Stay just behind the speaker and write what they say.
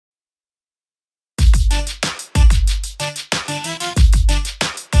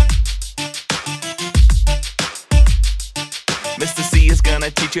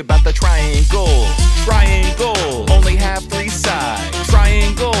teach you about the triangle. Triangle, only have 3 sides.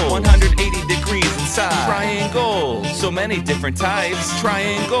 Triangle, 180 degrees inside. Triangle, so many different types.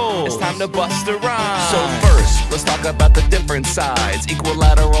 Triangle, it's time to bust a rhyme. So first, let's talk about the different sides.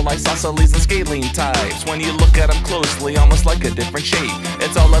 Equilateral, isosceles, and scalene types. When you look at them closely, almost like a different shape.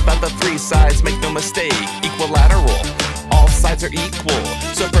 It's all about the 3 sides, make no mistake. Equilateral, all sides are equal,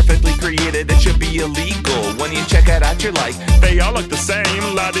 so perfectly created it should be illegal. When you check it out, you're like, they all look the same.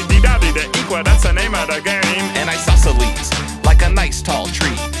 La-di-di-da-di-da equa, that's the name of the game. and isosceles, like a nice tall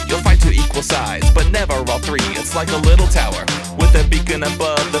tree. You'll find 2 equal sides, but never all 3. It's like a little tower with a beacon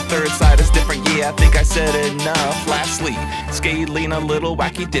above. The 3rd side is different, yeah, I think I said enough. Lastly, scalene, a little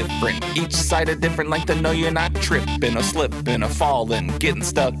wacky different. Each side a different length to know you're not tripping or slipping or falling, getting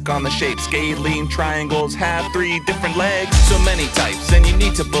stuck on the shape. Scalene triangles have 3 different legs, so many types, and you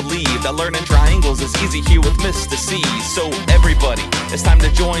need to believe that learning triangles is easy here with Mr. C. So everybody, it's time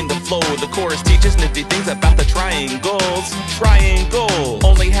to join the flow. The chorus teaches nifty things about the triangles. Triangle,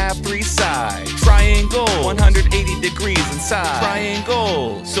 only have 3 sides. Triangle, 180 degrees inside.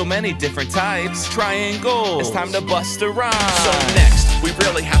 Triangle, so many different types. Triangle, it's time to bust a rhyme. So next, we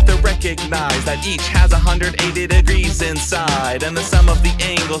really have to recognize that each has 180 degrees inside, and the sum of the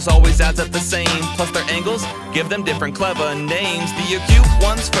angles always adds up the same. Plus their angles give them different clever names. The acute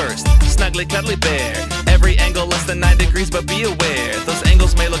ones first, snuggly cuddly bear. Every angle less than 9 degrees, but be aware, those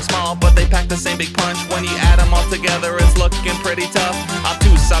angles may look small, but they pack the same big punch. When you add them all together, it's looking pretty tough.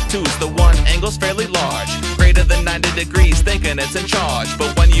 Obtuse, the one angle's fairly large, greater than 90 degrees, thinking it's in charge.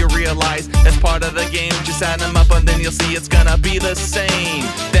 But when you realize it's part of the game, just add them up and then you'll see it's gonna be the same.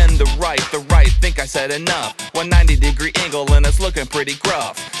 Then the right, think I said enough. 190-degree angle and it's looking pretty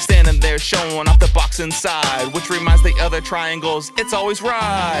gruff, standing there showing off the box inside, which reminds the other triangles it's always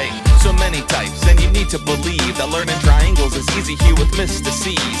right. So many types, and you need to believe that learning triangles is easy here with Mr.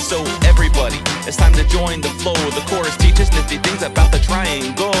 C. So everybody, it's time to join the flow. The chorus teaches nifty things about the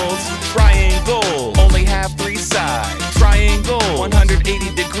triangles. Triangle, only have 3 sides. Triangle,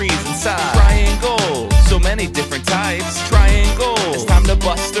 180 degrees inside. Triangle,